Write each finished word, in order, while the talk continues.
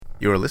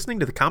You're listening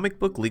to the Comic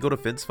Book Legal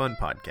Defense Fund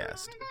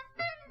podcast.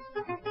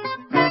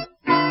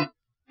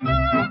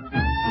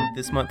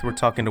 This month we're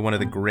talking to one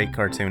of the great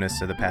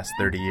cartoonists of the past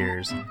 30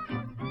 years.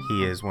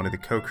 He is one of the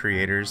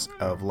co-creators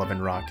of Love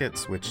and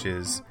Rockets, which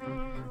is,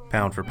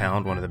 pound for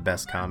pound, one of the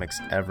best comics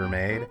ever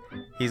made.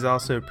 He's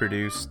also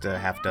produced a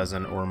half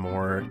dozen or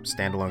more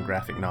standalone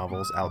graphic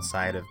novels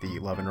outside of the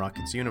Love and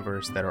Rockets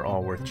universe that are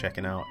all worth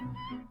checking out.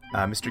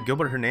 Mr.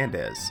 Gilbert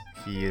Hernandez.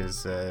 He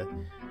is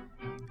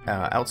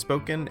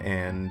outspoken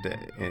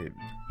and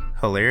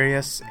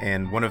hilarious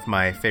and one of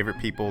my favorite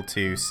people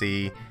to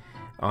see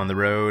on the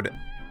road,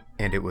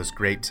 and it was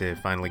great to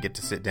finally get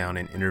to sit down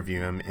and interview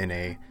him in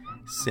a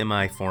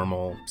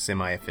semi-formal,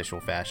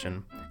 semi-official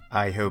fashion.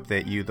 I hope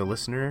that you, the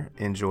listener,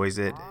 enjoys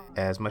it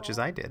as much as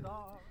I did.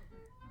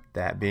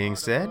 That being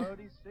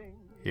said,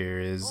 here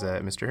is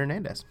Mr.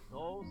 Hernandez.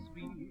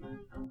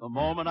 The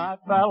moment I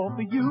fell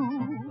for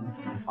you.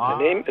 My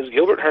name is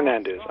Gilbert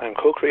Hernandez. I'm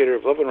co-creator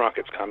of Love and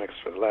Rockets comics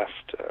for the last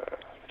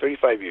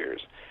 35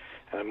 years,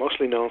 and I'm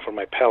mostly known for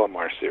my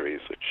Palomar series,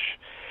 which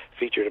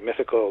featured a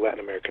mythical Latin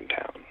American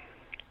town.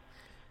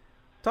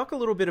 Talk a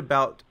little bit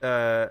about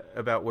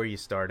where you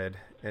started,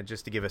 and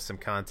just to give us some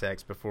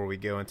context before we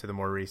go into the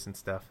more recent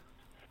stuff.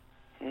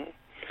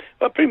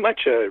 Well, pretty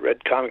much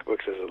read comic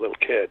books as a little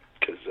kid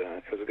because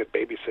it was a good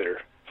babysitter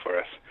for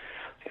us.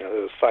 You know,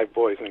 there was 5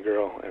 boys and a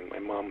girl, and my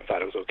mom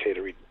thought it was okay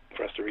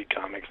for us to read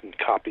comics and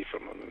copy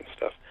from them and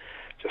stuff,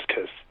 just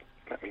because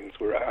that means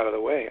we're out of the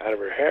way, out of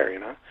her hair, you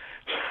know.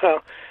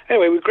 So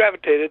anyway, we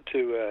gravitated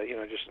to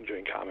just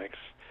enjoying comics,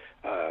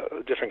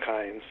 different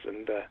kinds,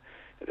 and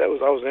that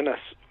was always in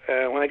us.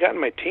 When I got in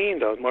my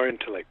teens, I was more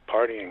into like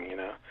partying, you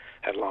know,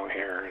 had long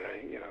hair and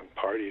I,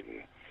 partied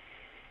and,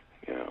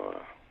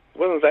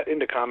 wasn't that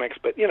into comics,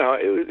 but it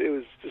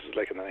was this was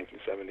like in the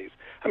 1970s.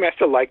 I mean, I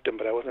still liked them,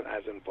 but I wasn't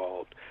as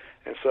involved.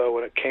 And so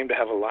when it came to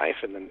Have a Life,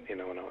 and then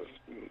when I was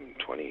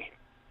 20,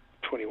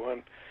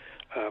 21,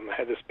 I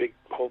had this big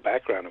whole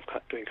background of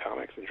doing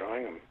comics and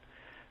drawing them.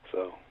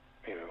 So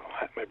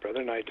my brother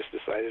and I just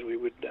decided we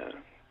would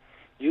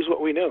use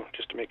what we knew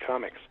just to make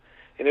comics.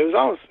 And it was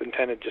always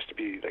intended just to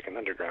be like an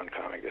underground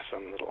comic, just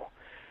some little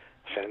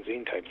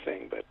fanzine type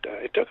thing. But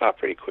it took off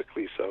pretty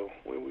quickly, so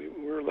we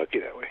were lucky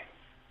that way.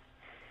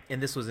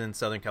 And this was in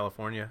Southern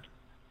California?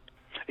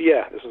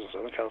 Yeah, this was in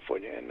Southern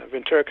California, in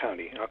Ventura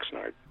County,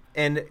 Oxnard.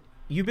 And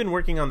you've been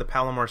working on the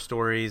Palomar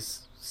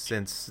stories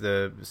since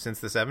the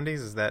 70s?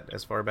 Is that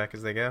as far back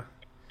as they go?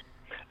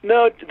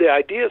 No, the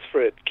ideas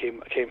for it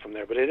came from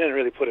there, but I didn't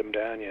really put them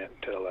down yet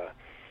until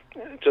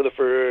the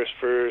first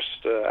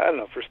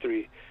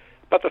three.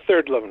 About the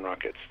third Love and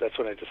Rockets, that's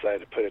when I decided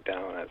to put it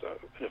down as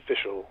an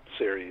official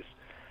series,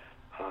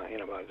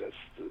 about this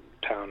the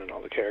town and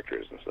all the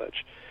characters and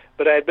such.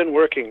 But I had been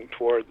working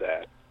toward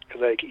that,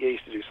 because I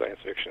used to do science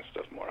fiction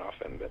stuff more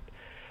often, but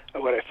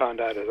what I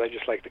found out is I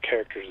just like the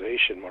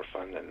characterization more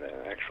fun than the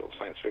actual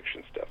science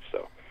fiction stuff.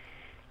 So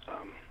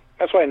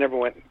that's why I never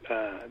went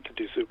to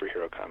do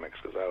superhero comics,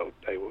 because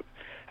I would,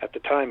 at the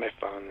time I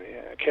found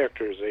the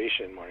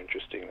characterization more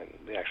interesting than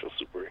the actual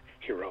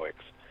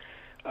superheroics.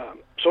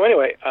 So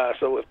anyway,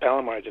 so with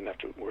Palomar, I didn't have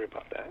to worry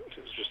about that.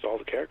 It was just all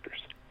the characters.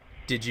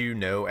 Did you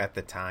know at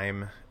the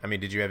time,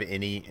 did you have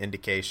any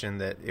indication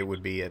that it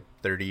would be a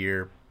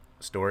 30-year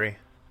story?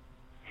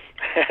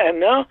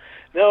 No,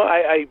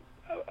 I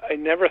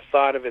never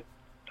thought of it.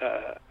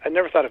 I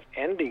never thought of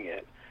ending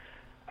it.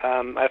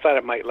 I thought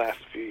it might last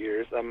a few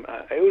years.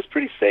 It was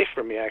pretty safe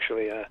for me,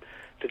 actually,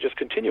 to just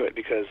continue it,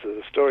 because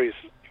the stories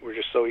were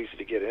just so easy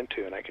to get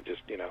into, and I could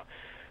just,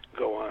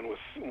 go on with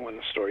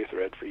one story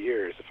thread for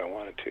years if I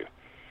wanted to.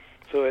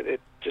 So it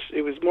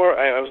was more,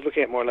 I was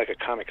looking at more like a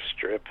comic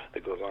strip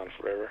that goes on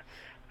forever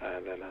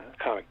than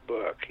a comic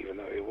book, even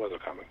though it was a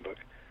comic book.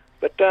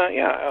 But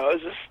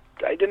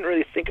I didn't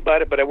really think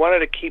about it, but I wanted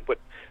to keep what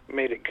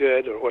made it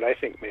good, or what I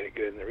think made it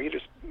good, and the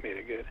readers made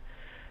it good,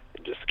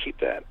 and just keep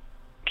that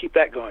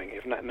going,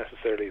 if not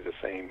necessarily the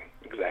same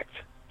exact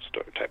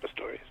type of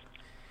stories.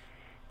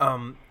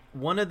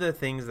 One of the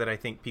things that I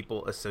think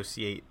people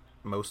associate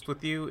most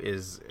with you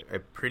is a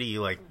pretty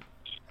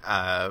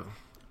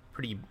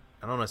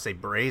I don't want to say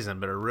brazen,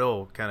 but a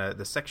real kind of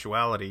the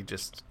sexuality.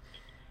 Just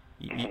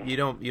you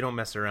don't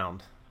mess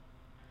around.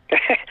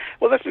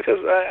 Well, that's because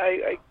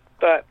I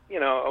thought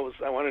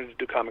I wanted to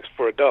do comics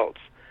for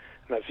adults,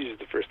 and that's usually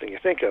the first thing you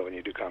think of when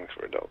you do comics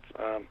for adults.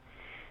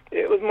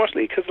 It was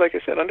mostly because, like I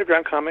said,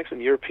 underground comics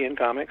and European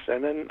comics,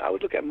 and then I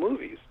would look at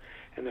movies,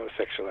 and there was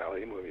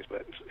sexuality in movies,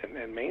 but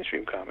and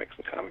mainstream comics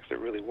and comics there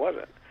really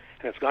wasn't.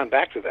 And it's gone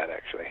back to that,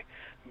 actually.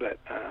 But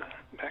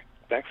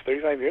back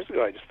 35 years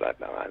ago, I just thought,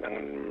 no, I'm going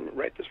to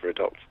write this for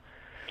adults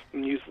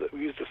and use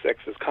the sex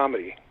as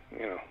comedy,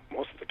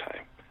 most of the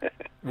time.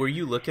 Were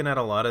you looking at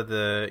a lot of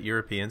the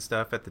European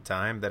stuff at the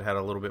time that had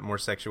a little bit more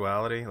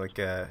sexuality, like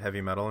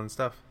heavy metal and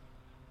stuff?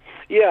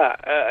 Yeah,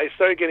 I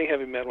started getting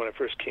heavy metal when I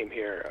first came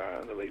here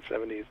in the late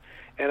 70s,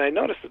 and I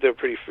noticed that they were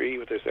pretty free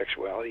with their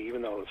sexuality,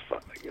 even though it was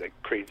fun, like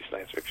crazy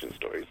science fiction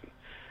stories and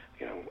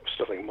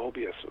stuff like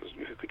Mobius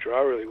who could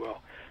draw really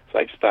well. So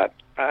I just thought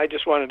I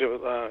just wanted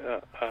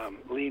to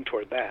lean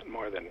toward that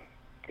more than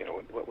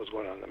what was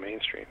going on in the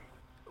mainstream.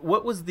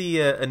 What was the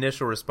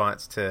initial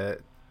response to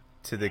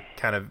the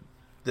kind of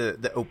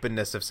the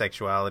openness of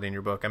sexuality in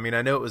your book? I mean,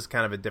 I know it was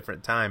kind of a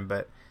different time,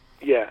 but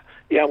yeah.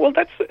 Well,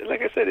 that's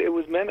like I said, it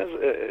was meant I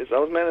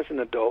was meant as an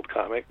adult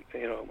comic,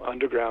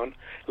 underground,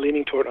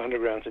 leaning toward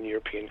undergrounds in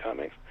European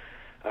comics.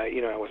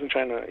 I wasn't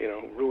trying to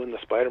ruin the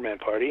Spider-Man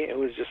party. It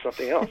was just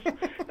something else.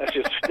 That's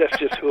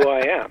just who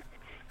I am.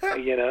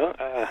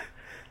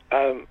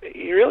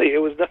 Really,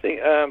 it was nothing.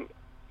 A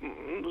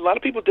lot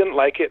of people didn't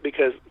like it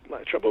because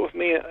the trouble with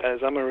me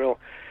is I'm a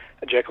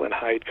Jekyll and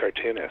Hyde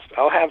cartoonist.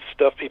 I'll have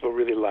stuff people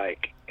really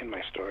like in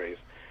my stories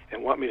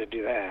and want me to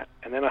do that,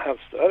 and then I'll have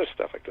other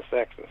stuff like the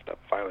sex and stuff,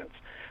 violence,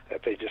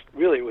 that they just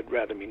really would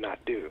rather me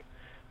not do.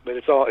 But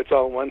it's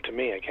all one to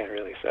me. I can't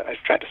really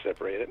I've tried to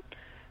separate it,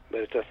 but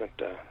it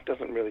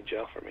doesn't really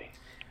gel for me.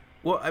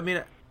 Well, I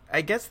mean,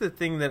 I guess the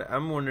thing that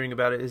I'm wondering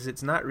about it is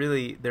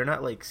they're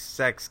not like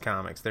sex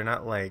comics. They're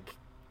not like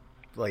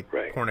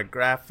right.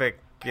 Pornographic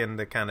in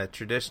the kind of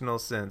traditional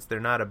sense. They're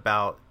not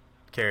about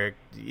character.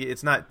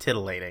 It's not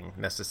titillating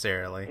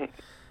necessarily. Yeah.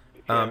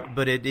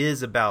 But it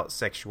is about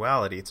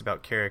sexuality. It's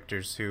about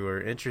characters who are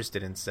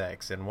interested in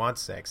sex and want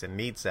sex and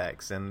need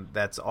sex, and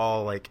that's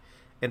all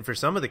and for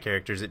some of the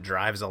characters it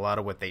drives a lot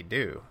of what they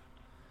do.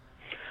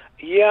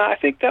 Yeah, I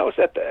think that was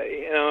at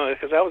the,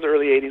 because that was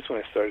early 80s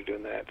when I started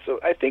doing that. So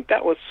I think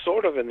that was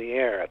sort of in the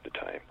air at the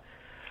time.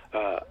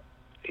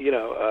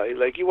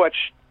 Like you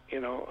watch,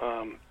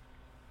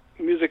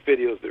 music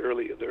videos the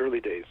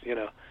early days,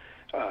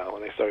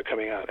 when they started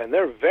coming out, and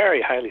they're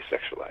very highly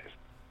sexualized.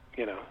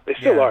 They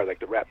still are, like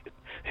the rap,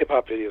 hip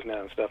hop videos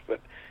now and stuff.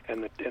 But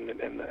and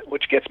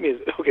which gets me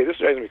is, okay, this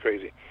drives me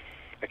crazy.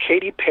 A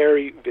Katy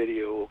Perry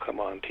video will come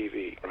on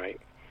TV, right?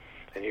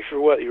 And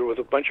you're with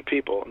a bunch of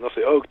people, and they'll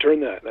say, "Oh, turn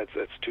that.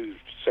 That's too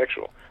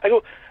sexual." I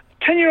go,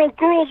 10-year-old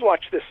girls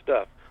watch this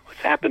stuff.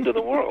 What's happened to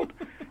the world?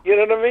 You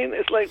know what I mean?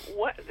 It's like,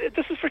 what?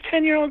 This is for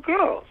 10-year-old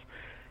girls.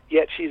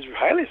 Yet she's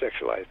highly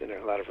sexualized in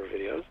a lot of her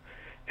videos,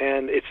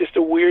 and it's just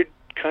a weird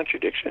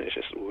contradiction. It's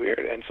just weird.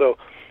 And so,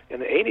 in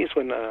the 80s,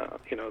 when the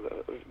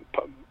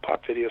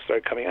pop videos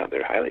started coming out,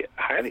 they're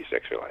highly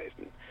sexualized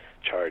and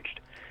charged.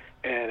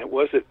 And there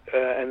was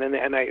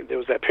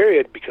that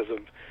period because of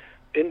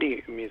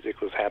indie music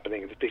was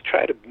happening that they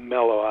try to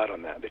mellow out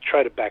on that. They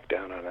try to back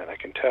down on that, I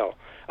can tell,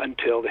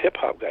 until the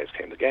hip-hop guys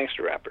came, the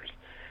gangster rappers.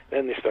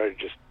 Then they started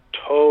just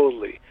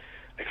totally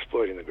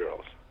exploiting the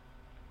girls.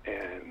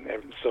 And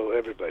so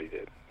everybody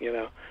did,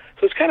 So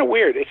it's kind of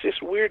weird. It's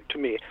just weird to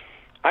me.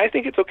 I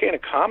think it's okay in a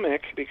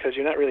comic because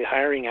you're not really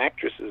hiring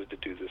actresses to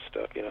do this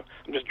stuff,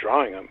 I'm just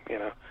drawing them,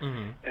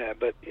 Mm-hmm.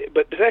 But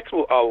sex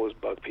will always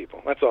bug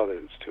people. That's all there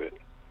is to it.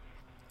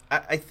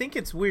 I think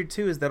it's weird,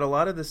 too, is that a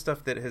lot of the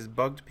stuff that has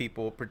bugged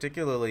people,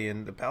 particularly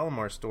in the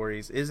Palomar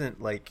stories,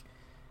 isn't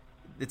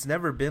it's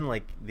never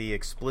been the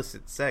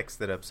explicit sex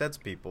that upsets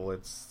people.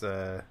 It's,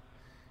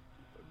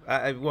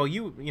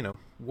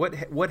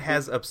 what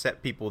has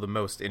upset people the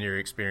most in your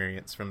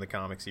experience from the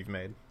comics you've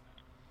made?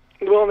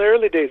 Well, in the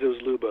early days, it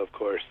was Luba, of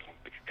course,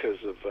 because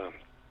of,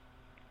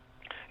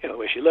 the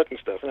way she looked and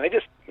stuff. And I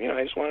just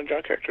want to draw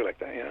a character like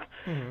that,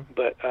 Mm-hmm.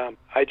 But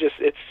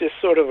it's just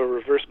sort of a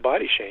reverse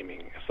body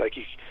shaming. It's like,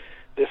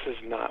 this is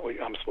not what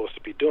I'm supposed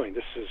to be doing.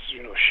 This is,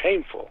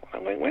 shameful.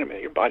 I'm like, wait a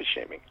minute, you're body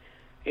shaming.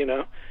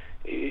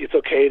 It's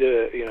okay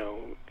to,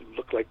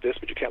 look like this,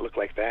 but you can't look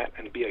like that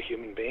and be a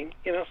human being.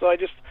 So I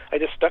just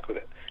stuck with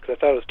it because I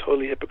thought it was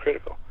totally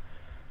hypocritical.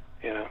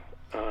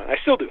 I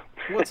still do.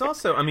 Well, it's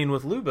also,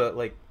 with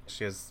Luba,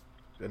 she has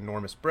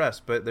enormous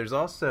breasts, but there's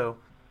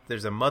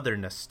a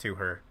motherness to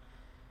her,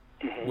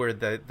 mm-hmm. where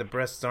the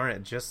breasts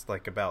aren't just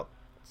about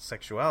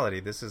sexuality.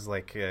 This is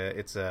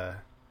it's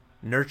a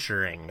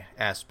nurturing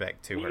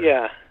aspect to her.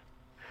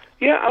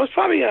 Yeah, I was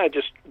probably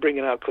just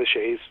bringing out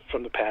cliches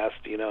from the past,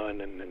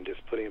 and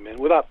just putting them in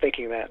without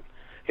thinking that.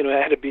 It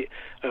had to be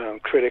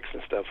critics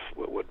and stuff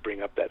would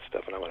bring up that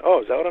stuff, and I went,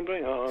 "Oh, is that what I'm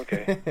doing? Oh,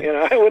 okay."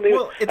 I wouldn't even.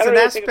 Well, it's an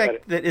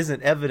aspect that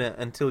isn't evident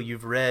until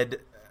you've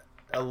read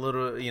a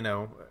little,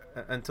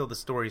 until the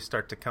stories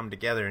start to come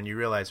together and you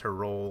realize her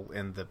role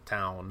in the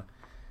town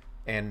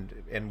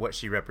and what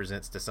she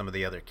represents to some of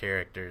the other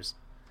characters.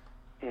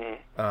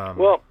 Mm-hmm.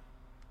 Well,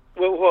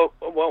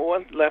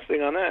 one last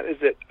thing on that is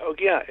that,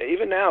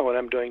 even now when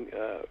I'm doing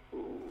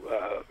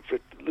for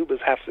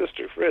Luba's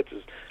half-sister, Fritz,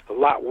 is a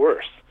lot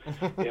worse.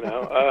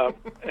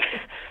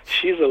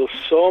 She's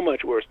so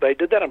much worse. But I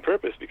did that on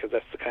purpose because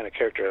that's the kind of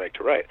character I like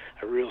to write,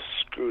 a real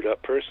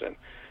screwed-up person,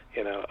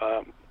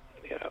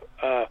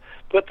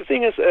 But the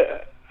thing is,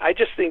 I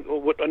just think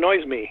what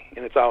annoys me,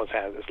 and it's always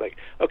has, is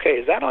okay,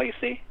 is that all you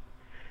see?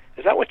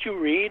 Is that what you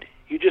read?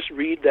 You just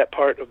read that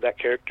part of that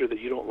character that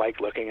you don't like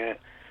looking at?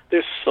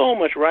 There's so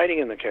much writing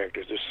in the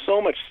characters. There's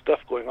so much stuff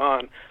going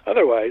on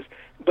otherwise,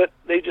 but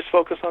they just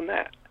focus on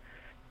that.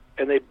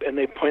 And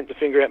they point the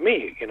finger at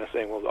me,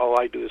 saying, well, all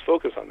I do is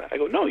focus on that. I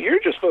go, no, you're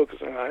just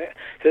focusing on it.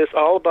 Because it's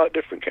all about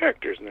different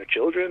characters and their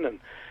children and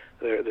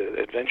the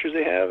adventures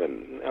they have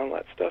and all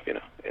that stuff,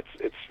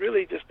 It's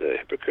really just a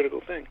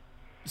hypocritical thing.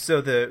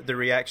 So the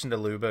reaction to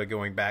Luba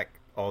going back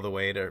all the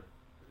way to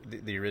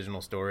the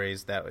original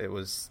stories, that it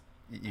was,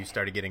 you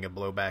started getting a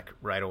blowback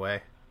right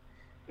away?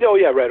 Oh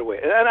yeah, right away.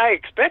 And I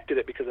expected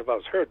it because I've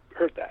always heard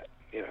that.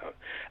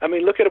 I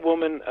mean, look at a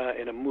woman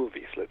in a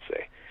movie, let's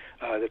say.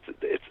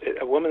 It's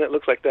a woman that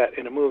looks like that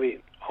in a movie.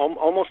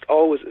 Almost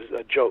always is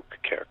a joke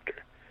character.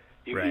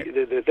 Right.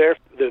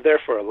 They're there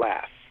for a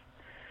laugh.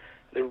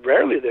 They're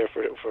rarely there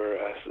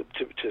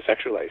to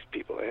sexualize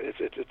people.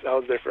 It's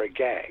always there for a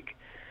gag.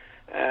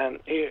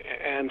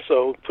 And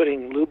so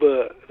putting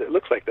Luba that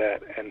looks like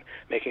that and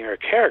making her a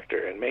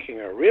character and making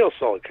her a real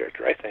solid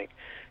character, I think,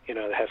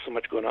 that has so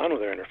much going on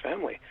with her and her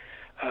family,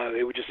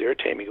 they would just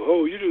irritate me. Go,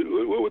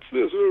 oh, what's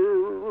this?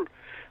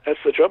 That's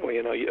the trouble,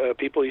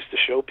 people used to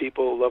show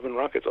people Love and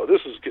Rockets. Oh,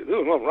 this is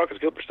Love and Rockets,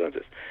 Gilbert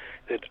Stuntz.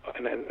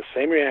 And the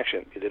same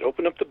reaction. They'd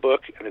open up the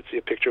book and they'd see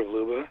a picture of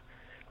Luba,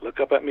 look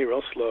up at me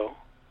real slow,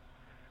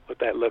 with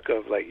that look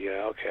of like,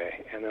 yeah,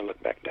 okay, and then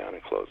look back down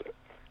and close it.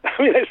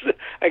 I mean,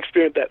 I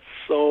experienced that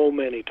so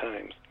many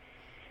times.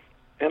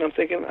 And I'm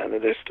thinking,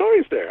 there's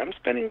stories there. I'm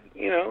spending,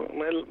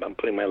 I'm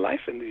putting my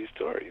life into these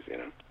stories,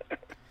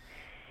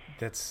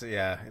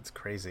 It's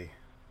crazy.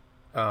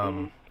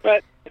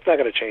 But it's not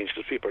going to change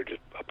because people are just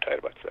uptight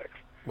about sex.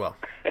 Well,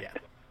 yeah.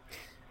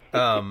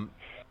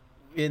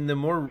 In the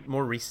more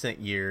recent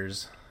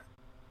years,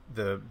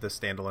 the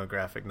standalone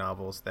graphic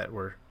novels that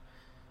were,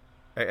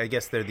 I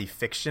guess they're the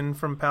fiction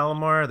from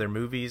Palomar. They're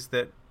movies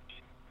that.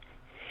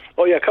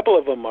 Oh yeah, a couple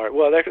of them are.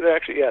 Well, they're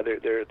actually, yeah,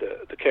 they're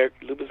the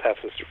character. Luba's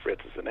half sister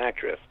Fritz is an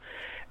actress,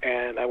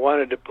 and I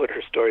wanted to put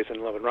her stories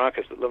in Love and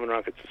Rockets, but Love and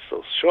Rockets is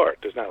so short.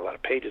 There's not a lot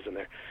of pages in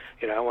there.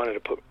 I wanted to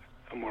put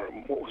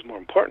what was more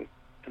important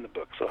in the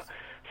book.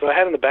 So I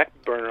had in the back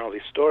burner all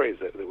these stories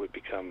that would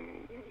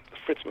become the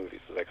Fritz movies,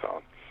 as I call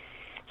them.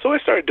 So I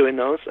started doing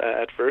those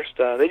at first.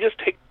 They just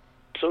take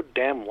so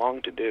damn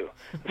long to do.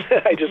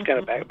 I just kind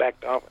of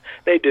backed off.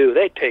 They do.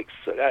 They take.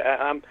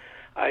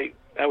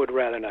 I would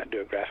rather not do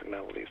a graphic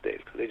novel these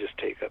days because they just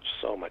take up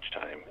so much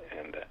time.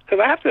 And because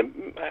I have to,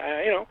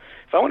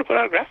 if I want to put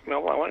out a graphic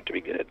novel, I want it to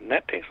be good, and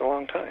that takes a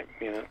long time.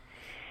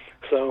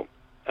 So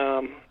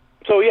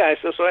yeah.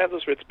 So I have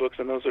those Fritz books,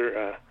 and those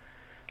are.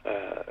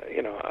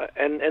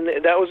 And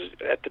that was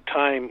at the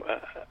time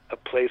a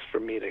place for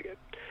me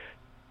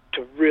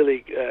to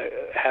really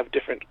have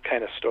different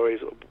kind of stories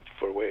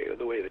for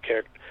the way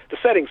the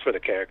settings for the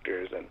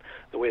characters and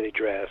the way they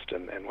dressed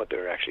and what they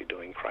were actually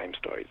doing, crime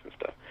stories and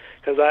stuff.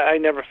 Because I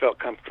never felt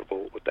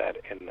comfortable with that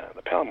in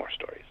the Palomar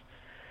stories.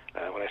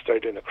 When I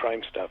started doing the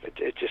crime stuff,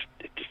 it just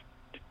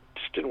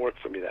didn't work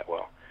for me that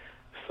well.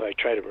 So I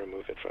tried to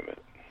remove it from it.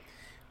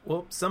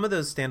 Well, some of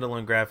those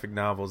standalone graphic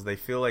novels, they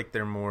feel like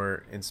they're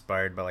more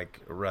inspired by like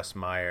Russ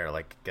Meyer,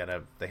 like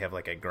they have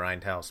like a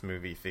grindhouse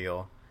movie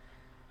feel.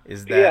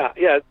 Is that?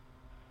 Yeah,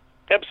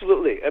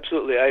 absolutely.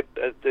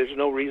 There's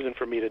no reason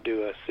for me to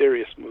do a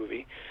serious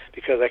movie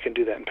because I can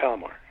do that in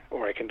Palomar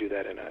or I can do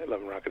that in a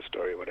Love and Rocket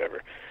story or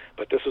whatever.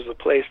 But this was a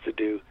place to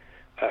do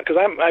because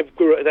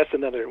that's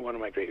another one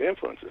of my great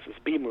influences is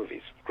B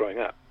movies growing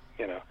up.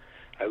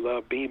 I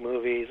love B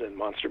movies and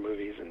monster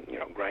movies and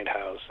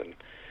grindhouse and.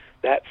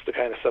 That's the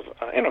kind of stuff.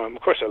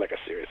 Of course, I like a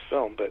serious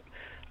film, but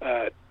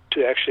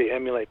to actually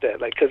emulate that,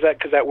 like, because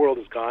that world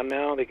is gone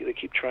now. They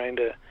keep trying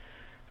to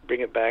bring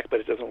it back, but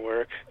it doesn't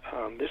work.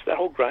 There's that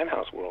whole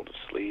grindhouse world of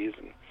sleaze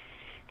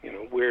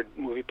and weird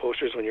movie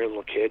posters. When you're a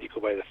little kid, you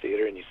go by the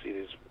theater and you see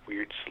these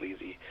weird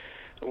sleazy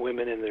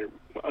women in their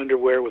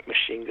underwear with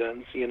machine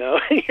guns. You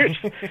don't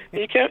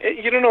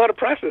know how to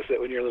process it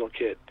when you're a little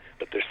kid,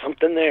 but there's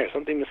something there,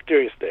 something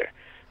mysterious there.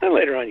 Then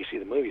later on, you see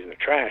the movies and they're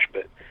trash,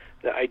 but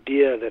the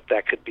idea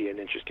that could be an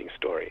interesting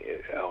story,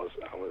 it always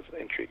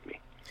intrigued me.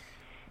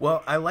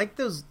 Well, I like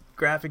those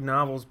graphic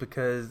novels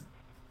because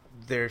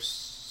they're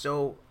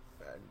so.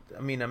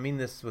 I mean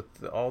this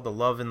with all the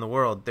love in the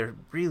world. They're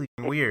really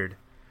weird.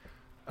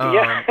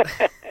 Yeah.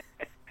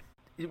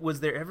 Was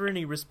there ever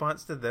any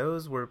response to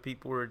those where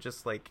people were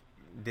just like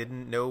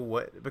didn't know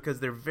what, because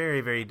they're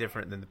very, very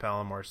different than the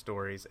Palomar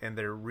stories, and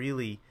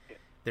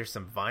there's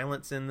some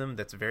violence in them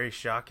that's very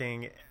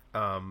shocking.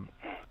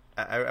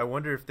 I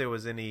wonder if there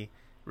was any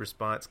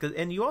response,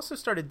 and you also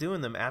started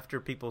doing them after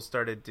people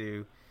started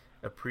to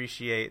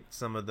appreciate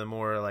some of the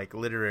more like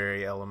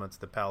literary elements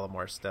of the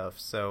Palomar stuff.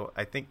 So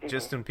I think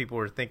just when people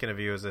were thinking of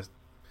you as a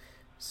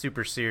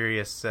super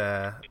serious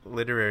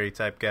literary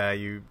type guy,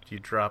 you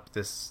dropped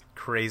this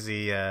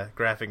crazy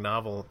graphic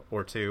novel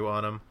or two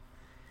on them.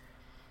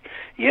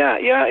 Yeah,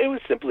 it was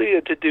simply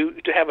to do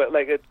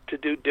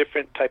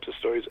different types of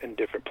stories in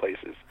different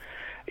places.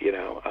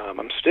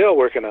 I'm still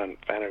working on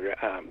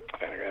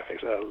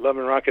Fantagraphics, Love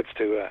and Rockets.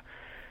 To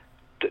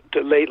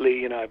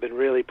lately, I've been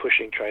really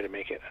pushing, trying to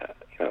make it,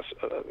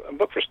 a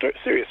book for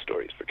serious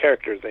stories, for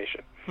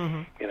characterization,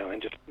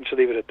 and just to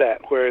leave it at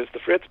that. Whereas the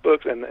Fritz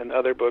books and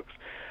other books,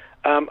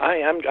 I'm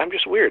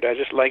just weird. I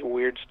just like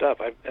weird stuff.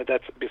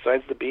 That's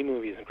besides the B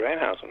movies and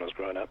Grindhouse when I was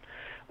growing up.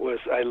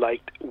 I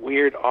liked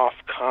weird off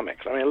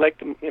comics. I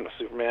liked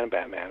Superman and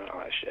Batman and all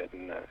that shit,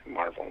 and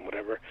Marvel and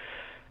whatever.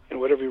 And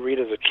whatever you read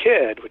as a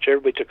kid, which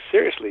everybody took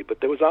seriously, but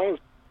there was always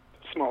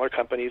smaller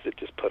companies that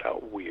just put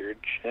out weird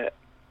shit.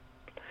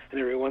 And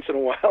every once in a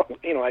while,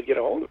 I'd get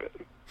a hold of it.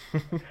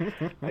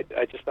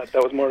 I just thought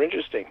that was more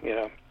interesting,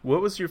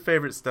 What was your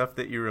favorite stuff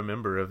that you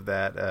remember of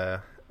that,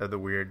 of the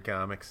weird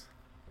comics?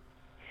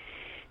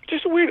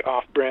 Just weird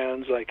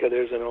off-brands. Like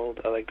there was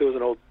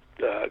an old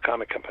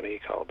comic company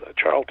called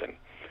Charlton.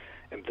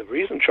 And the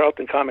reason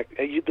Charlton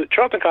the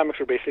Charlton comics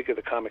were basically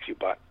the comics you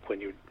bought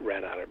when you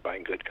ran out of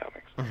buying good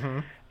comics. Mm-hmm.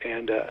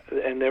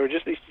 And they were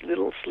just these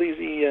little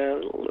sleazy,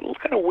 little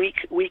kind of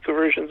weak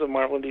versions of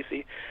Marvel and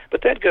DC,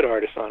 but they had good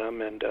artists on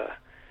them.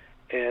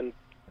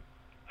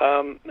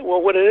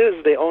 Well, what it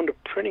is, they owned a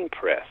printing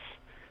press.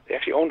 They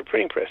actually owned a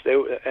printing press.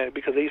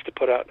 Because they used to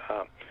put out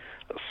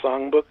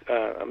songbook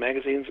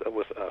magazines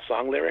with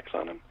song lyrics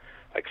on them,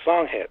 like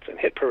Song Hits and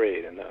Hit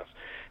Parade and those.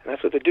 And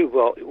that's what they do.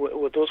 Well,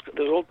 with those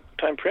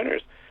old-time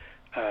printers,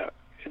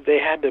 they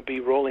had to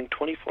be rolling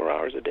 24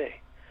 hours a day.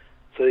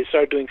 So they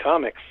started doing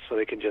comics so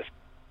they could just,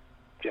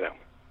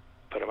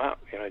 put them out,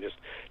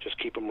 just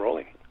keep them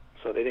rolling.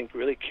 So they didn't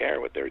really care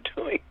what they were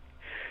doing.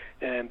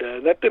 And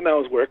that didn't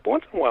always work, but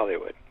once in a while they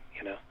would,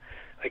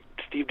 Like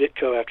Steve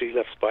Ditko, after he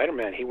left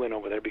Spider-Man, he went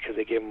over there because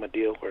they gave him a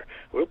deal where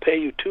we'll pay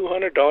you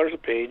 $200 a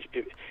page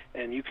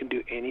and you can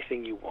do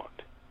anything you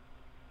want.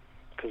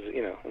 Because,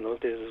 in those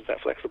days it was that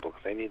flexible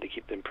because they needed to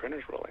keep them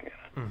printers rolling.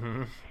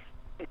 Mm-hmm.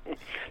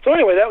 So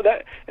anyway,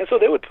 and so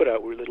they would put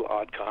out weird little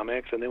odd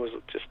comics, and there was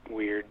just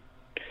weird,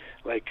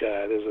 like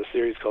there's a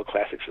series called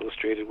Classics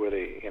Illustrated where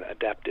they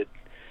adapted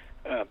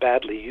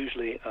badly,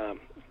 usually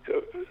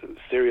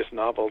serious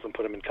novels and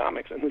put them in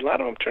comics, and a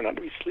lot of them turned out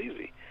to be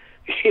sleazy.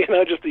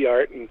 Just the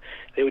art, and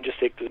they would just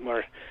take the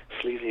more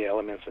sleazy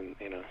elements and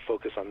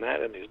focus on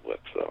that in these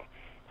books. So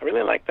I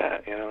really like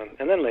that,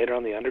 And then later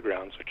on the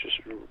Undergrounds, which is,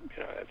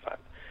 I thought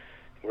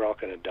we're all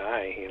going to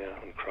die,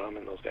 when Crumb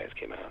and those guys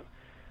came out.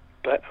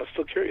 But I was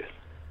still curious.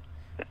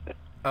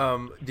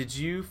 Did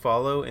you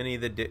follow any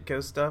of the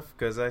Ditko stuff?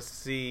 Because I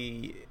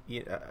see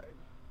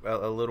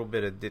a little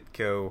bit of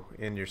Ditko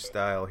in your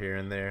style here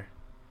and there.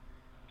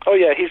 Oh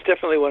yeah, he's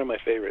definitely one of my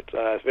favorites.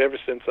 Ever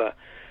since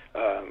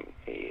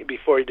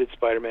before he did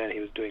Spider-Man, he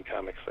was doing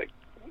comics like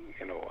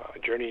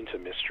Journey into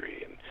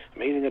Mystery and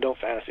Amazing Adult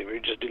Fantasy, where he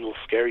just did little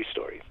scary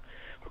stories.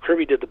 Where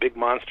Kirby did the big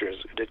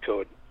monsters, Ditko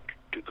would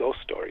do ghost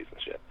stories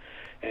and shit.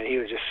 And he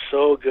was just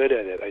so good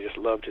at it. I just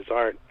loved his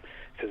art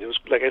because it was,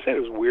 like I said,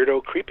 it was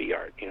weirdo, creepy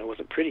art. It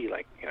wasn't pretty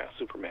like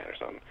Superman or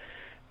something.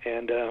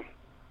 And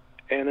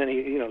then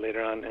he,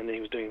 later on, and then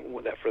he was doing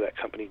that for that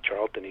company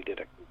Charlton. He did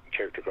a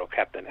character called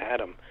Captain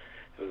Atom.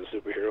 It was a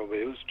superhero, but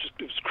it was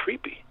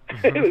creepy.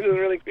 Mm-hmm. It was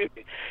really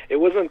creepy. It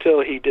wasn't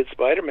until he did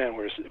Spider-Man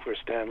where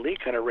Stan Lee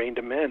kind of reined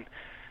him in,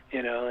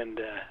 and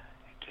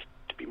just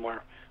to be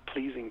more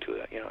pleasing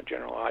to a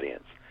general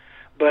audience.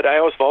 But I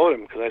always followed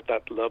him because I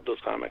loved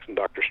those comics and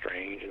Doctor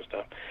Strange and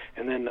stuff.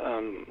 And then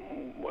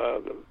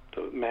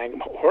the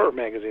horror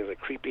magazines like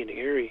Creepy and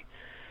Eerie,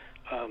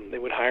 they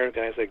would hire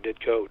guys like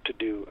Ditko to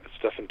do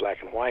stuff in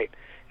black and white,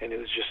 and it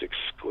was just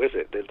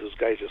exquisite. Those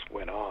guys just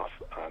went off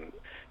on.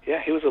 Yeah,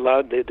 he was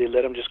allowed. They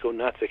let him just go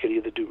nuts. They could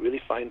either do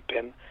really fine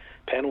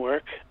pen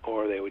work,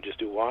 or they would just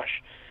do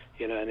wash,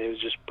 and it was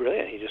just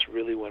brilliant. He just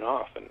really went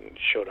off and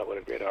showed out what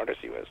a great artist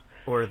he was.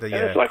 Or the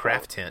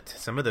craft tint.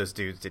 Some of those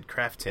dudes did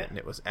craft tint, and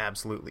it was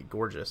absolutely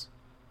gorgeous.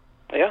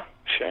 Yeah,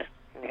 sure.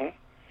 Mm-hmm.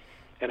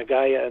 And a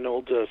guy, an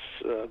old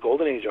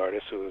Golden Age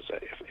artist who was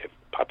a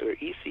popular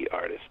EC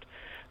artist,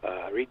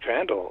 Reed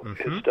Crandall.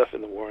 Mm-hmm. His stuff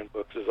in the Warren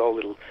books is all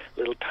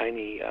little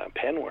tiny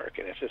pen work,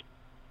 and it's just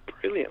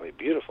brilliantly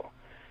beautiful.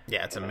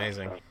 Yeah, it's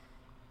amazing.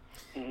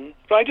 Mm-hmm.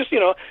 So I just,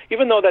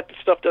 even though that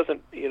stuff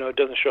doesn't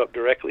doesn't show up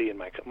directly in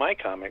my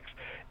comics,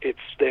 it's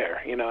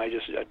there. I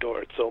just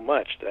adore it so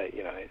much that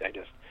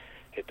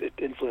it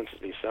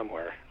influences me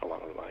somewhere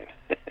along the line.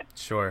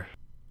 Sure.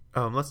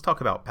 Let's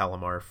talk about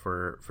Palomar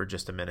for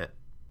just a minute.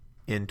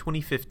 In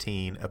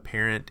 2015, a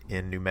parent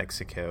in New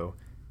Mexico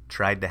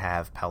tried to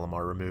have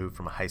Palomar removed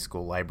from a high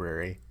school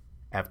library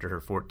after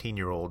her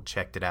 14-year-old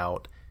checked it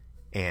out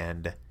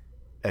and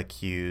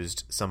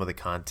accused some of the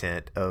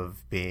content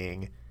of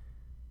being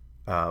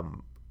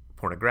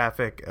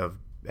pornographic, of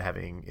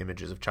having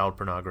images of child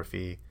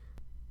pornography,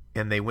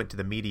 and they went to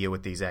the media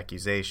with these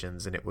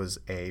accusations, and it was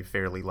a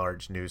fairly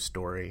large news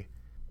story.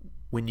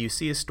 When you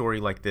see a story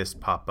like this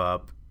pop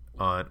up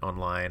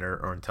online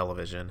or on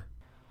television,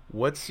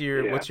 what's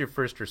your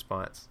first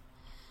response?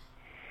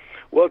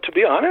 Well, to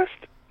be honest,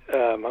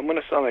 I'm going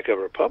to sound like a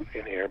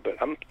Republican here, but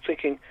I'm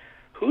thinking,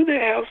 who the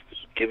hell's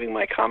giving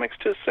my comics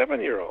to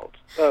 7-year-olds,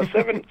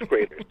 7th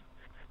graders?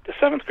 The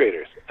 7th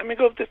graders. I mean,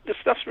 the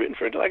stuff's written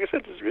for, like I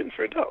said, it's written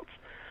for adults.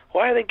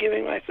 Why are they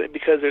giving my stuff?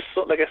 Because there's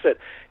so, like I said,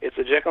 it's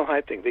a Jekyll and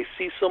Hyde thing. They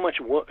see so much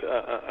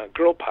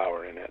girl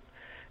power in it,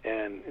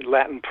 and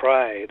Latin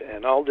pride,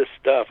 and all this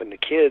stuff, and the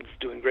kids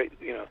doing great,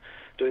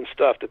 doing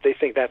stuff that they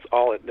think that's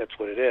that's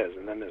what it is.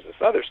 And then there's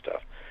this other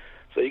stuff.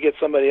 So you get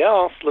somebody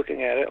else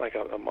looking at it like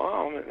a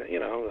mom, as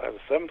a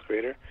 7th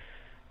grader,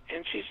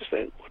 and she's just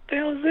like, what the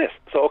hell is this?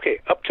 So, okay,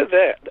 up to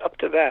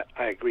that,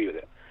 I agree with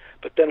it.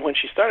 But then when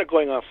she started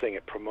going off saying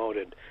it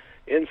promoted,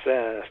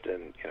 incest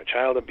and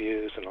child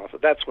abuse and all. So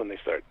that's when they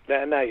start.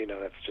 Now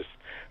that's just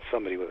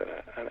somebody with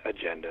an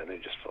agenda, and they're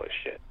just full of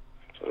shit.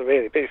 So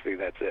basically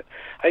that's it.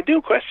 I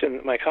do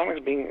question my comics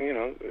being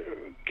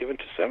given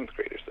to 7th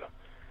graders though.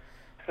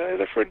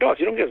 They're for adults.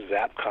 You don't give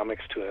Zap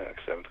comics to a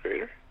 7th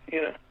grader,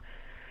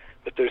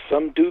 But there's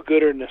some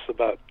do-gooderness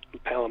about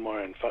Palomar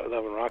and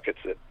Love and Rockets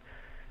that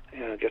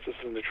gets us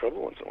into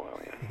trouble once in a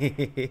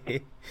while.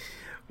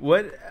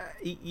 What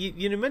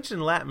you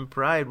mentioned Latin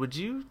Pride? Would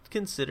you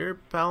consider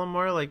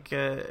Palomar like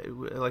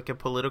a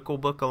political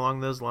book along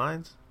those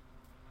lines?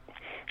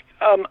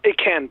 It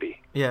can be.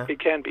 Yeah. It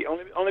can be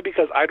only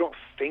because I don't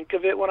think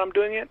of it when I'm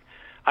doing it.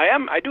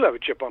 I do have a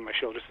chip on my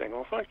shoulder saying,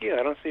 "Oh fuck yeah,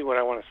 I don't see what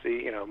I want to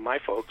see." My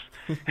folks,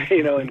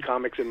 in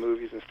comics and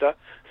movies and stuff.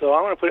 So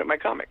I want to put it in my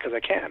comic because I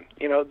can.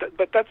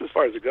 But that's as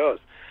far as it goes.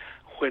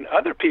 When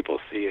other people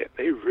see it,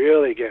 they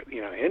really get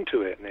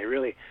into it, and they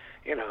really,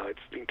 it's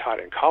being taught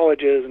in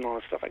colleges and all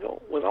that stuff. I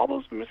go, with all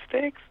those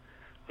mistakes,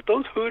 with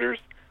those hooters,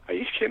 are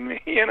you kidding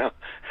me?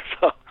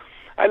 So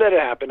I let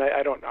it happen.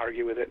 I don't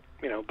argue with it,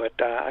 but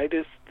I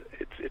just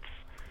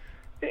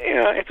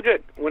it's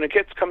good when it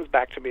comes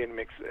back to me and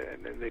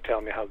and they tell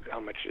me how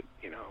much it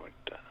it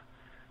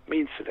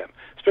means to them.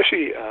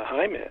 Especially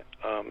Jaime,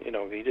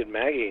 he did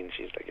Maggie, and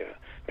she's like a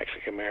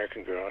Mexican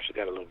American girl. She's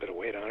got a little bit of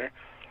weight on her.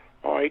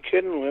 Oh, are you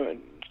kidding?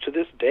 Women to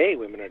this day,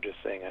 women are just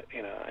saying,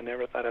 I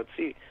never thought I'd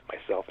see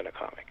myself in a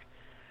comic,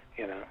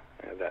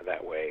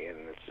 that way,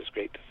 and it's just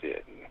great to see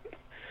it. And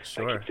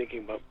sure. I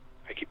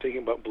keep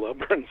thinking about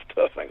Blubber and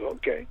stuff. I go,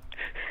 okay.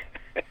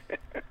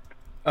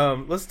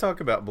 Let's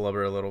talk about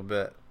Blubber a little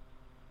bit.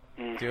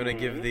 Mm-hmm. Do you want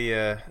to give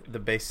the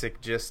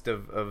basic gist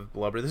of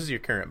Blubber? This is your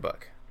current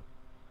book.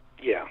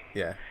 Yeah.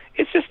 Yeah.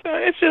 It's just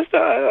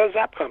a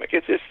Zap comic.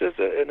 It's just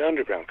an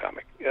underground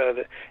comic.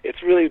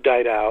 It's really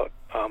died out.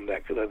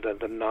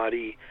 The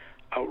naughty,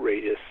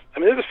 outrageous. I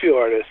mean, there's a few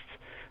artists.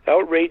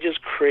 Outrageous,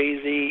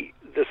 crazy,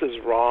 this is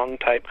wrong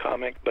type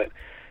comic. But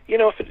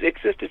if it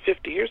existed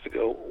 50 years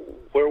ago,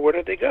 where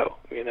did they go?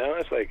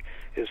 It's like,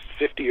 is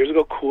 50 years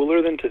ago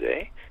cooler than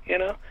today?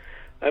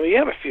 I mean, you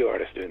have a few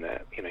artists doing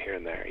that, here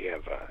and there. You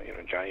have,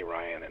 Johnny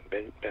Ryan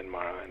and Ben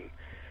Mara and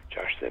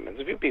Josh Simmons,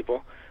 a few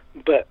people.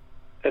 But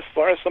as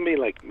far as somebody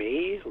like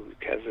me who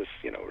has this,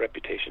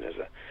 reputation as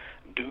a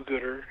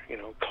do-gooder,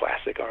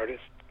 classic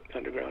artist,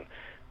 underground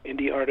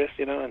indie artist,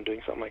 and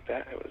doing something like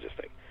that, it was just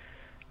like,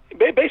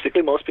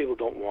 basically most people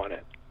don't want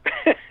it.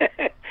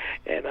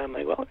 And I'm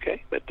like, well,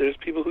 okay, but there's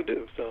people who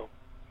do. So,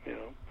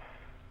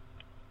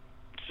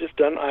 it's just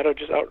done out of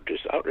just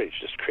outrage,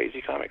 just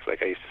crazy comics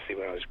like I used to see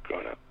when I was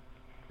growing up.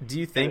 Do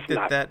you think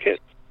that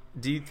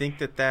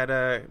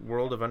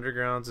world of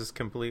undergrounds is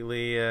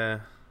completely?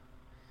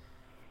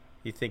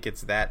 You think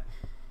it's that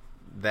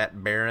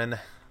barren?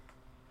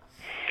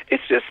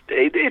 It's just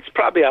it's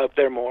probably out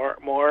there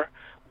more,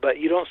 but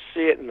you don't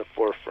see it in the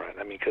forefront.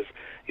 I mean, because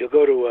you'll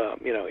go to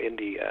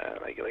indie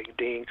like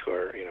Dink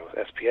or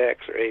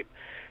SPX or Ape,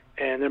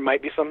 and there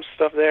might be some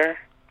stuff there,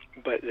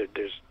 but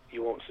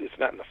you won't see. It's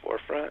not in the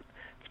forefront.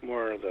 It's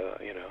more of the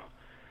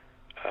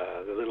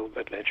the little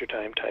Adventure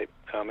Time type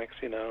comics,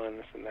 and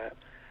this and that.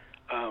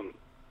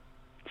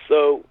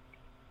 So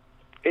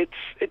it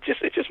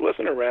just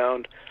wasn't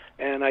around,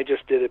 and I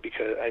just did it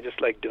because I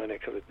just like doing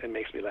it because it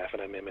makes me laugh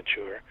and I'm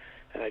immature,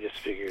 and I just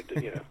figured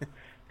that,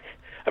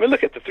 I mean,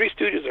 look at the Three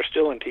Stooges are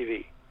still on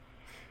TV.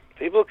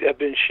 People have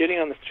been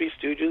shitting on the Three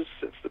Stooges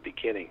since the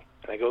beginning,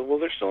 and I go, well,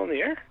 they're still on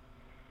the air.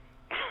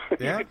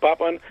 Yeah. You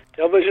pop on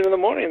television in the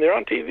morning, they're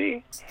on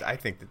TV. I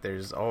think that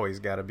there's always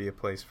got to be a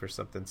place for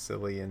something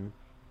silly and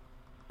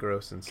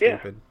gross and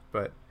stupid. Yeah.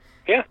 But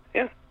yeah.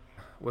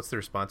 What's the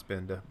response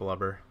been to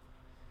Blubber?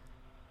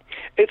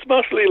 It's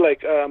mostly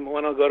like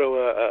when I'll go to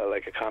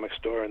a comic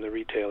store, and the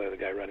retailer, the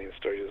guy running the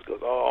store, just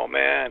goes, "Oh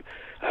man,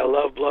 I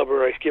love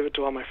Blubber. I give it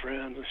to all my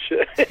friends and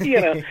shit."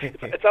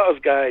 It's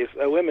always guys.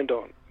 Women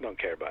don't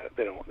care about it.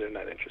 They're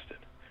not interested,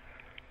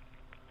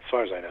 as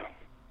far as I know.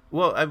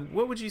 Well,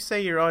 what would you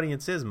say your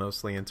audience is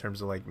mostly in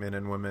terms of like men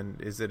and women?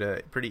 Is it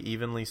a pretty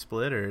evenly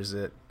split, or is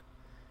it?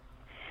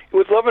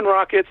 With Love and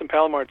Rockets and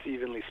Palomar, it's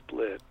evenly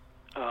split.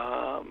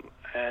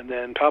 And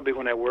then probably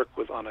when I work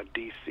on a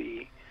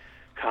DC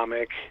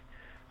comic,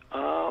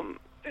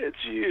 it's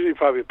usually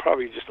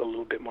probably just a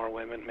little bit more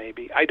women,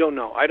 maybe. I don't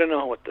know. I don't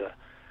know what the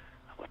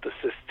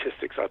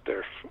statistics out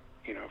there,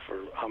 for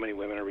how many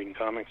women are reading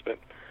comics, but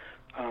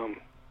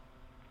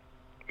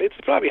it's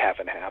probably half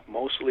and half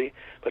mostly.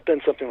 But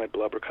then something like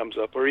Blubber comes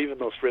up, or even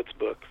those Fritz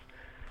books.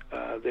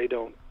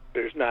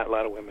 There's not a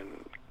lot of women,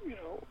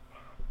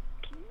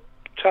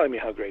 telling me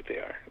how great they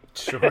are.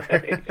 Sure.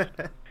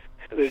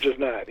 They're just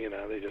not,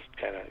 they just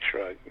kind of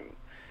shrug.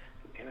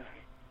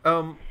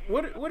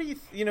 What do you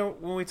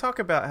when we talk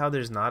about how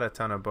there's not a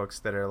ton of books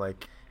that are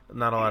like,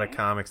 not a lot of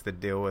comics that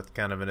deal with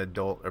kind of an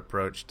adult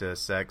approach to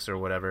sex or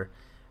whatever,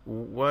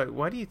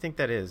 why do you think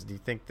that is? Do you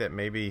think that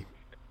maybe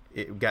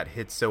it got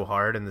hit so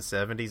hard in the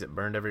 70s it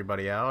burned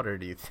everybody out, or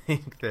do you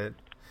think that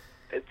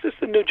it's just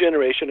a new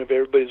generation of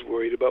everybody's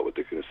worried about what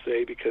they're going to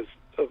say because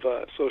of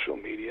social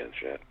media and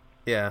shit?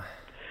 Yeah.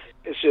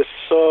 it's just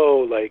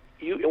so like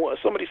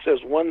somebody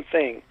says one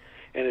thing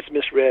and it's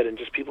misread and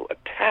just people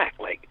attack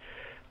like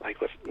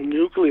with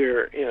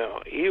nuclear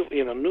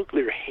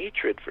nuclear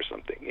hatred for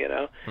something,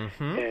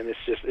 and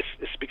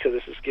it's because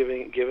this is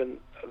given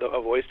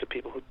a voice to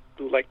people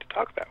who like to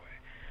talk that way,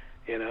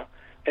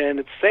 and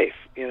it's safe,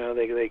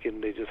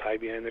 they just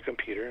hide behind their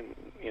computer and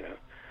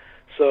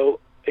so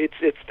it's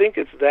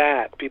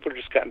that people are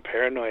just gotten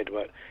paranoid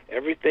about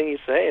everything you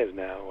say is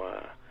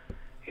now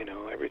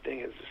everything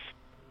is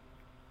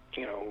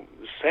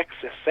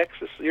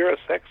sexist, you're a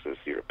sexist,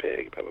 you're a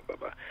pig, blah blah blah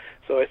blah.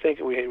 So I think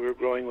we're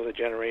growing with a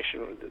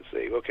generation that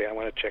say, okay, I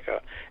want to check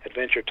out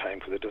Adventure Time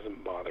because it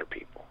doesn't bother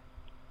people.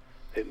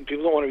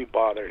 People don't want to be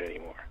bothered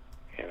anymore,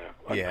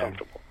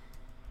 uncomfortable.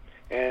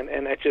 And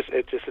it's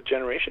just a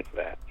generation of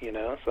that,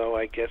 So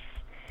I guess,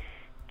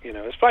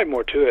 there's probably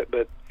more to it,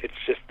 but it's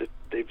just that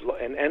they've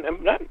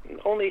and not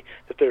only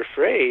that they're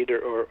afraid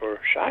or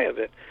shy of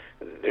it,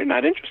 they're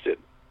not interested.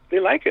 They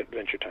like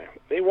Adventure Time.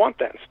 They want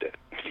that instead,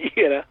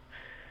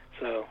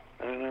 So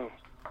I don't know.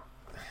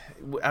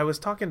 I was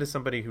talking to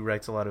somebody who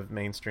writes a lot of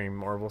mainstream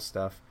Marvel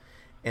stuff,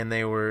 and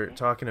they were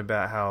talking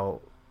about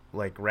how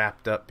like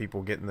wrapped up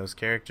people get in those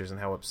characters and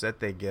how upset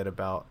they get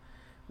about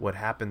what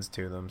happens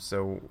to them.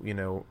 So,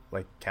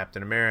 like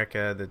Captain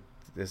America that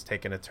is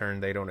taking a turn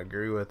they don't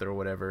agree with or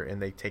whatever,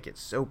 and they take it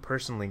so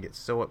personally and get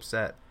so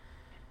upset.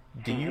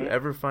 Do you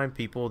ever find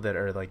people that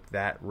are like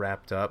that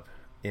wrapped up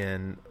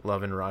in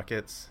Love and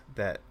Rockets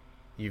that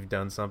you've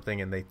done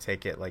something and they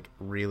take it like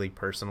really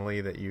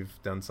personally that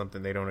you've done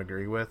something they don't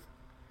agree with?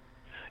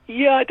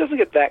 Yeah, it doesn't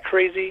get that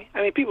crazy.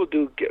 I mean, people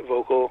do get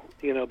vocal,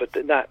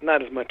 but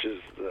not as much as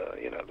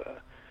the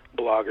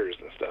bloggers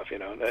and stuff.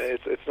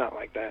 It's not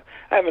like that.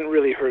 I haven't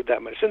really heard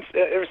that much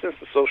ever since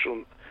the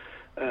social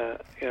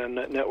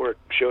network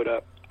showed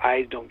up.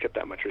 I don't get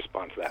that much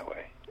response that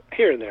way.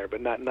 Here and there,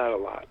 but not a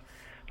lot.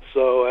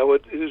 So it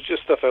was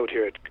just stuff I would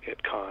hear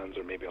at cons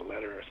or maybe a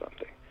letter or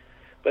something,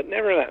 but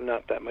never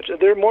not that much.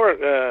 They're more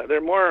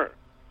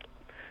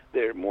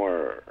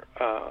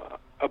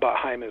about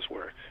Jaime's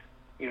work.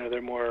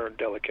 They're more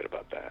delicate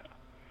about that.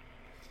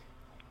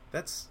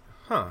 That's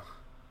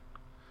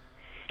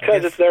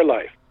because it's their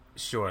life.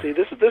 Sure. See,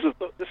 this is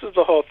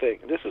the whole thing.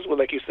 This is what,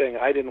 like you're saying,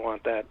 I didn't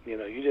want that. You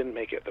didn't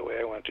make it the way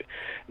I wanted to.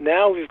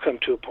 Now we've come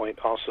to a point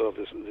also of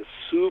this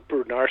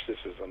super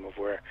narcissism of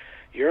where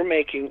you're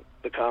making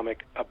the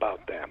comic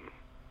about them,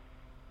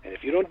 and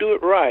if you don't do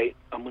it right,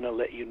 I'm going to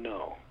let you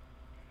know.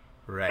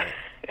 Right.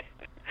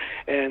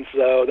 And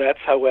so that's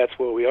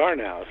where we are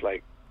now. It's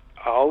like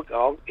all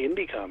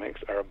indie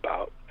comics are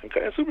about, and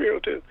kind of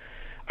superhero too,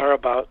 are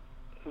about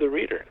the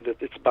reader.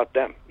 That it's about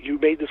them. You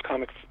made this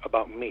comic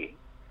about me.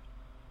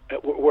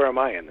 Where am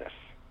I in this?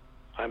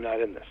 I'm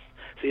not in this.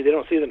 See, they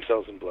don't see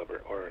themselves in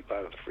Blubber or a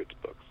lot of the Fritz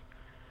books,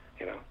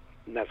 and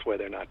that's why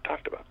they're not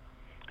talked about,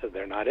 because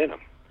they're not in them.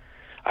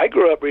 I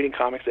grew up reading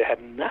comics that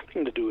had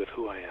nothing to do with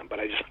who I am, but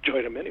I just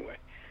enjoyed them anyway,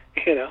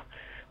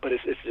 But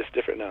it's just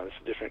different now. It's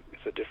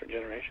a different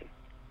generation.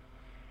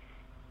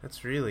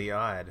 That's really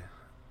odd.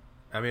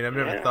 I mean, I've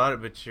never thought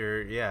it, but It's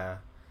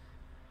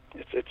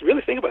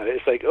really, think about it.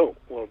 It's like, oh,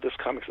 well, this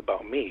comic's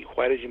about me.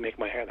 Why did you make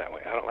my hair that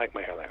way? I don't like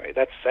my hair that way.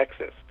 That's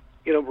sexist.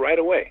 Right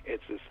away.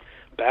 It's this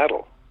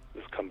battle,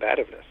 this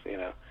combativeness,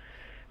 and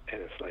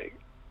it's like,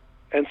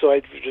 and so I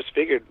just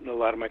figured a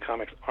lot of my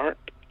comics aren't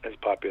as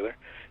popular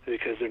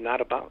because they're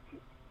not about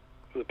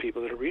the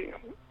people that are reading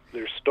them.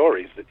 They're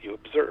stories that you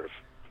observe.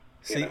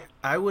 See,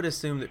 I would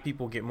assume that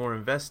people get more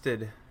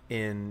invested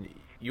in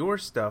your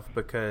stuff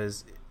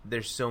because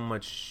there's so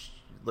much,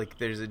 like,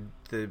 there's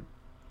the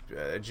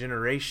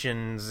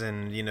generations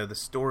and, the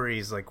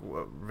stories, like,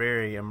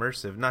 very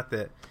immersive. Not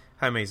that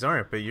Jaime's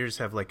aren't, but yours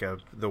have, like,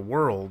 the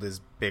world is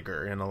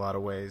bigger in a lot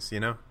of ways,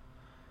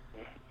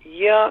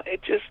 Yeah,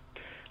 it just,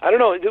 I don't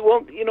know.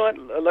 Well,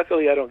 what?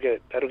 Luckily, I don't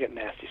get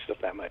nasty stuff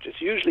that much.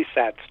 It's usually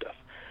sad stuff.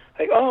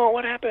 Like, oh,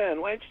 what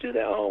happened? Why did you do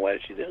that? Oh, why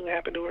did you do what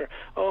happened to her?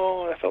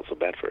 Oh, I felt so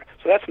bad for her.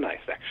 So that's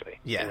nice, actually.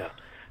 Yeah.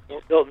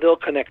 They'll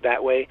connect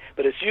that way,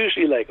 but it's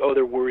usually like, oh,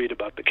 they're worried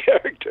about the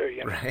character.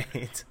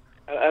 Right.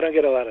 I don't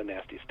get a lot of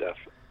nasty stuff.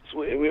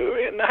 So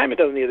Jaime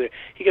doesn't either.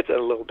 He gets it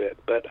a little bit,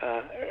 but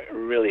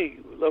really,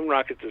 Love and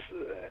Rockets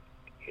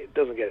it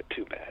doesn't get it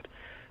too bad.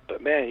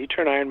 But man, you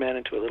turn Iron Man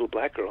into a little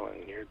black girl,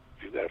 and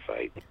you've got to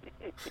fight.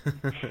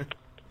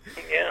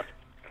 Yeah.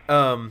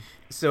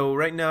 So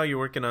right now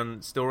you're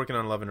still working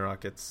on Love and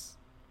Rockets.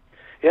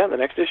 Yeah, the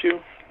next issue,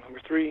 number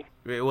 3.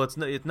 Well,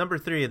 it's number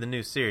 3 of the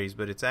new series,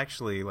 but it's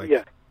actually like.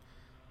 Yeah.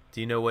 Do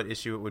you know what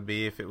issue it would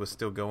be if it was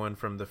still going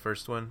from the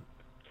first one?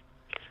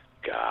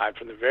 God,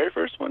 from the very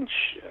first one?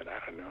 Shit, I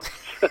don't know.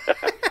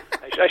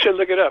 I should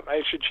look it up.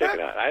 I should check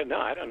it out. I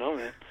don't know,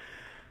 man.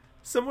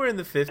 Somewhere in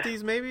the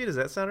 50s, maybe? Does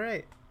that sound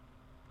right?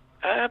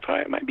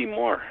 Probably, it might be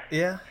more.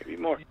 Yeah? Maybe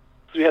more.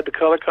 So we had the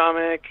color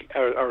comic,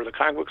 or the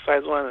comic book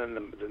size one, and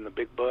then the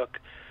big book.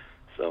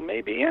 So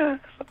maybe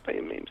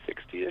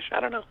 60-ish. I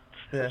don't know.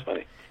 Yeah. It's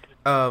funny.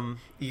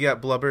 You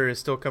got Blubber is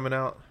still coming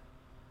out?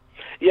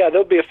 Yeah,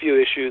 there'll be a few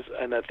issues,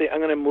 and I'm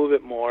going to move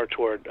it more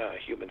toward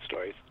human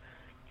stories.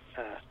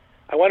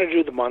 I want to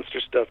do the monster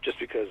stuff just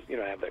because, you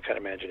know, I have that kind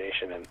of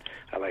imagination and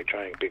I like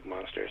drawing big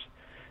monsters.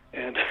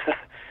 And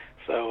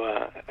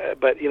so,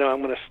 but, you know,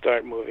 I'm going to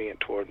start moving it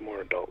toward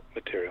more adult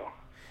material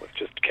with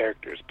just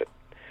characters, but,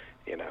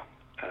 you know,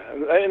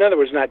 in other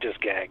words, not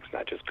just gags,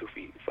 not just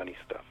goofy, funny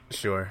stuff.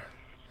 Sure.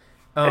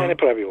 And it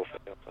probably will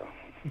fail. So.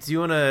 Do you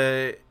want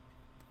to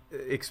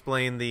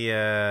explain the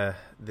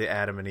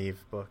Adam and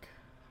Eve book?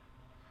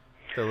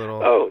 The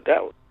little. Oh,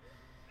 that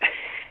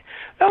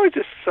was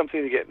just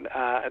something to get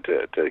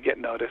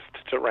noticed,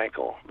 to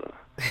rankle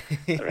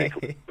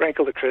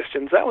the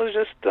Christians. That was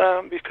just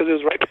because it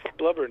was right before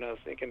Blubber, and I was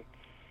thinking,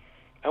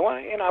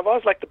 I've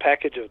always liked the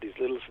package of these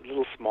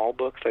little small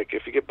books. Like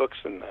if you get books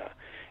in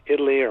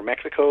Italy or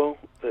Mexico,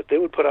 that they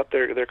would put out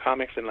their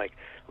comics in like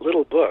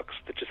little books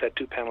that just had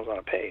 2 panels on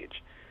a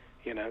page,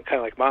 you know, kind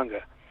of like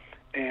manga.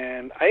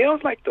 And I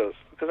always liked those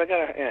because I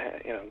got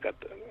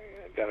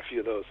a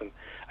few of those, and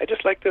I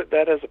just liked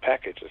that as a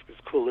package, this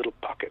cool little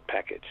pocket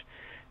package.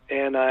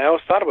 And I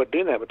always thought about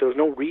doing that, but there was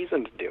no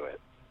reason to do it.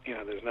 You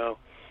know,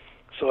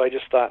 so I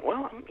just thought,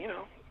 well, you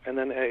know, and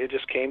then it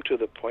just came to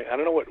the point. I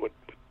don't know what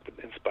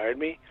inspired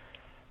me.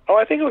 Oh,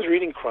 I think I was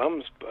reading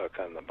Crumb's book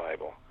on the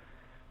Bible,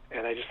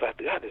 and I just thought,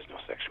 God, there's no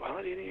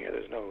sexuality in here.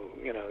 There's no,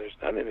 you know, there's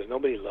nothing. There's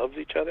nobody loves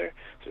each other.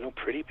 There's no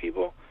pretty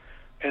people.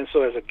 And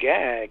so as a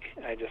gag,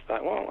 I just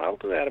thought, well, I'll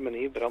do Adam and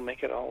Eve, but I'll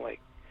make it all like,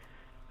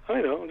 I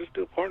don't know, I'll just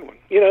do a porn one.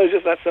 You know, it's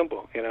just that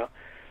simple, you know.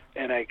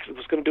 And I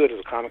was going to do it as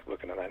a comic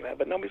book and all that,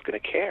 but nobody's going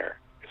to care.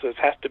 So it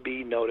has to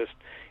be noticed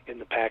in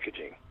the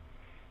packaging.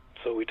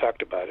 So we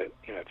talked about it,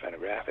 you know, at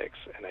Fantagraphics,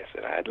 and I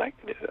said, I'd like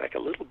to do it like a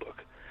little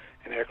book.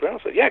 And Eric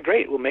Reynolds said, yeah,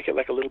 great, we'll make it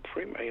like a little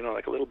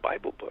like a little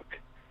Bible book.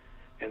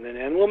 And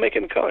we'll make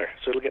it in color,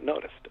 so it'll get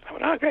noticed. I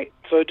went, great.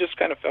 So it just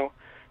kind of fell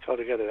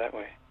together that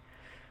way.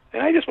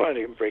 And I just wanted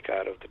to break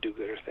out of the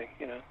do-gooder thing,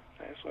 you know.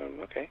 I just went,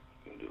 okay,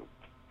 we'll do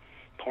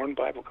a porn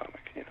Bible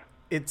comic, you know.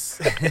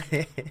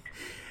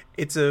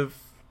 It's a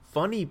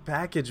funny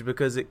package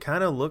because it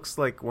kind of looks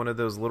like one of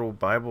those little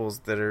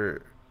Bibles that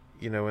are,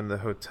 you know, in the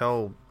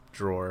hotel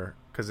drawer,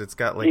 because it's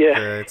got like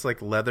it's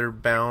like leather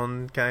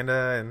bound kind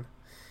of,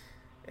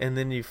 and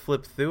then you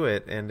flip through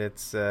it and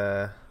it's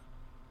but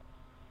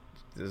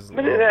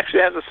it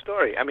actually has a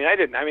story. I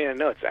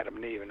know it's Adam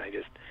and Eve, and I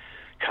just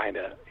kind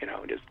of, you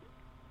know, just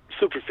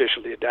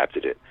superficially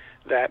adapted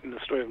that in the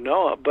story of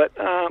Noah, but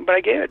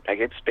I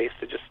gave space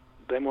to just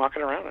them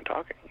walking around and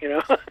talking, you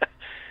know.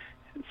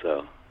 And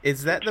so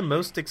is that the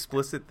most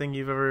explicit thing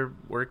you've ever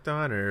worked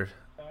on, or?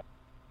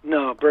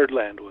 No,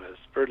 Birdland was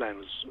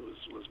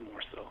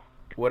more so.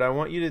 What I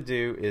want you to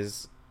do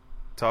is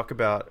talk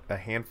about a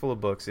handful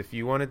of books. If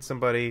you wanted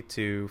somebody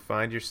to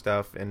find your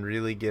stuff and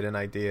really get an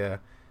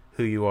idea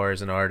who you are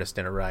as an artist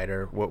and a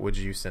writer, what would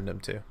you send them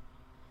to?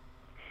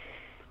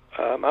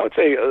 I would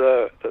say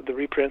the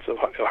reprints of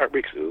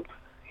Heartbreak Soup.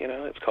 You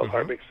know, it's called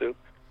Heartbreak Soup,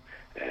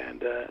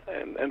 and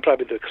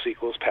probably the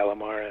sequels,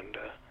 Palomar and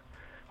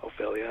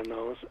Ophelia, and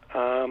those.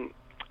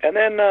 And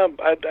then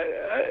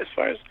as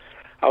far as,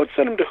 I would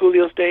send them to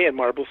Julio's Day and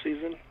Marble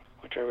Season,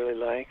 which I really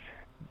liked.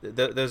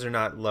 Those are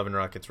not Love and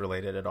Rockets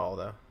related at all,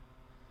 though.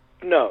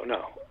 No.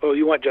 Oh,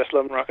 you want just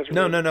Love and Rockets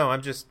related? No.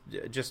 I'm just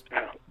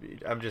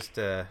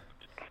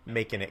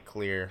making it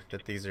clear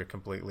that these are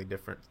completely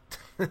different.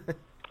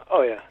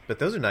 Oh yeah. But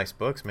those are nice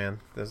books, man.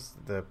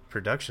 The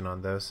production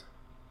on those.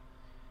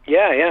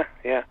 Yeah.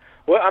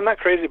 Well, I'm not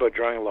crazy about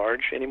drawing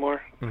large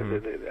anymore,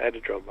 because I had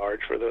to draw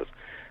large for those.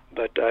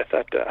 But I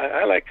thought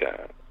I like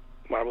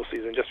Marble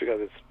Season just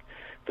because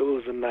it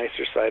was a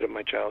nicer side of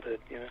my childhood,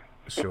 you know.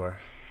 Sure.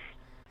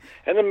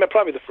 And then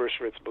probably the first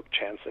Fritz book,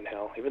 Chance in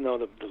Hell, even though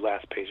the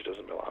last page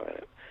doesn't belong in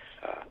it.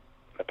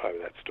 Probably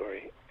that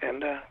story.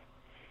 And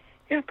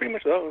pretty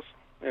much those.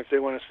 If they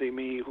want to see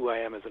me, who I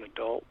am as an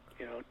adult,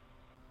 you know.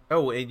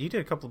 Oh, and you did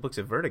a couple of books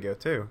at Vertigo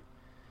too.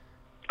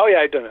 Oh yeah,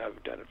 I've done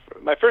it.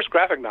 My first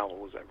graphic novel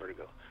was at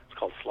Vertigo. It's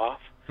called Sloth.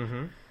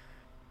 Mm-hmm.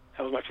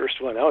 That was my first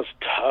one. That was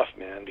tough,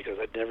 man, because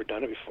I'd never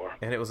done it before.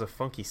 And it was a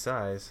funky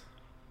size.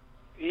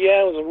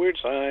 Yeah, it was a weird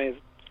size,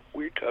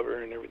 weird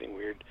cover, and everything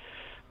weird.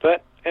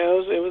 But it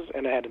was,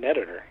 and I had an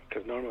editor,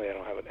 because normally I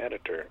don't have an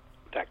editor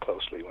that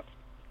closely with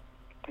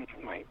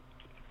my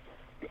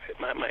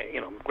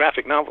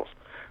graphic novels.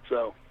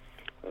 So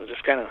it was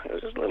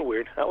just a little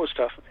weird. That was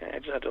tough. I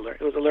just had to learn.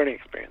 It was a learning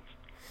experience.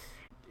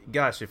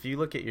 Gosh, if you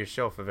look at your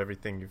shelf of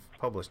everything you've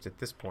published at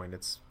this point,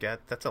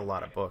 that's a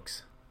lot of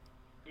books.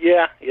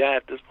 Yeah,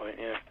 at this point,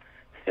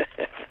 yeah.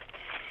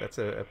 That's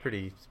a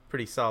pretty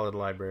solid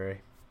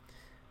library.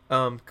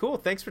 Cool.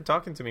 Thanks for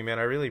talking to me, man.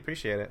 I really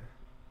appreciate it.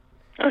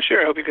 Oh,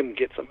 sure. I hope you can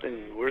get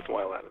something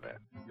worthwhile out of that.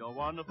 Your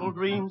wonderful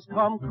dreams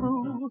come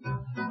true.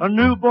 A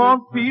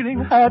newborn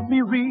feeling had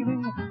me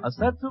reeling. I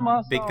said to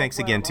myself... Big thanks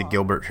again to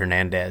Gilbert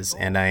Hernandez,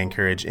 and I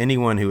encourage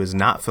anyone who is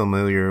not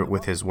familiar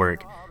with his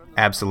work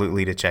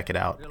absolutely to check it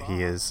out.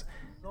 He is,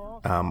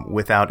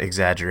 without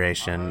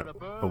exaggeration,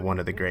 one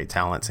of the great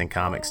talents in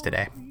comics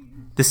today.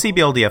 The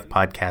CBLDF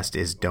podcast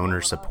is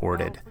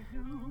donor-supported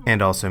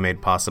and also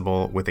made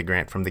possible with a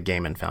grant from the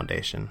Gaiman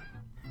Foundation.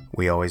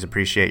 We always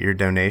appreciate your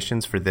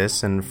donations for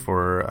this and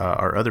for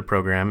our other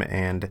program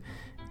and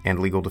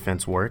legal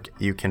defense work.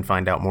 You can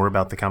find out more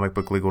about the Comic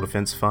Book Legal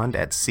Defense Fund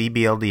at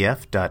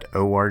cbldf.org,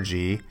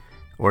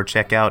 or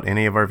check out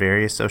any of our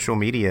various social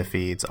media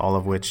feeds, all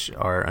of which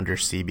are under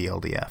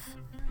CBLDF.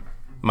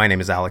 My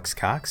name is Alex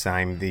Cox.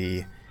 I'm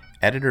the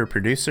editor,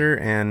 producer,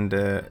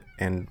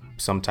 and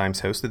sometimes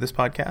host of this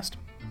podcast.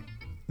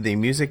 The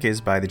music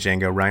is by the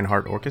Django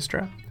Reinhardt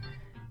Orchestra,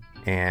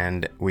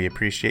 and we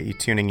appreciate you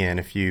tuning in.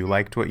 If you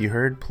liked what you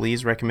heard,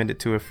 please recommend it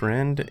to a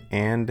friend,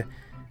 and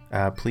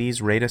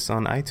please rate us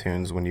on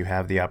iTunes when you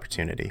have the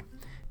opportunity.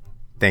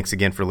 Thanks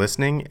again for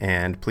listening,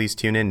 and please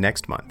tune in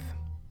next month.